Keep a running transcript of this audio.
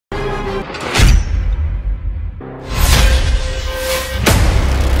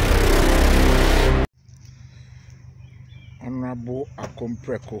Honorable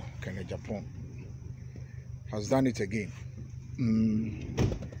Akompreko Kennedy Agyapong has done it again.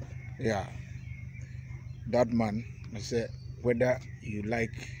 Yeah, that man, I say, whether you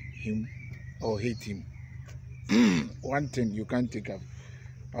like him or hate him, one thing you can't take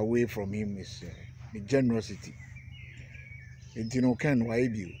away from him is the generosity. You know, Ken, why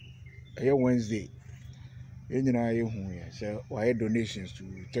be you? Wednesday, you know, so why donations to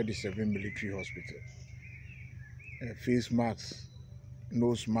 37 military hospital, face masks,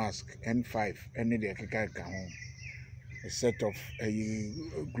 nose mask, N5, any the home, a set of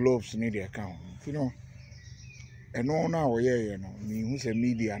gloves near the account, you know. And no now, you know, me who's a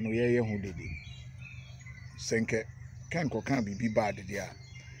media, no, who did it. Senke can't be bad there.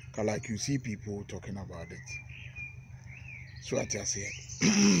 Like you see people talking about it. So I just say,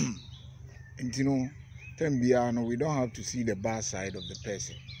 and you know, we don't have to see the bad side of the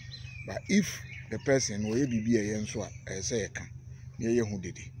person. But if the person will be a yenswa, I say, who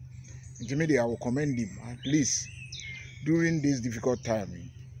did it. Intimidate, I will commend him at least during this difficult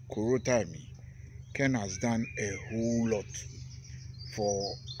time, Corona time. Ken has done a whole lot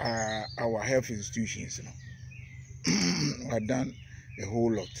for our health institutions. You know, have done a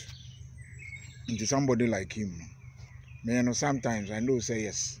whole lot. Into somebody like him, you know, sometimes I know say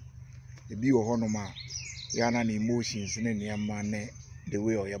yes, the be honoma, yana emotions in your man the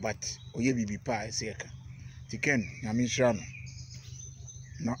way or your but or ye be pa say Ken, Yamishan,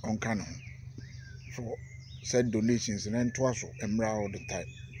 not on canon for said donations and then twice all the time.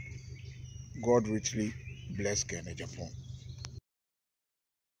 God richly bless Kennedy Agyapong.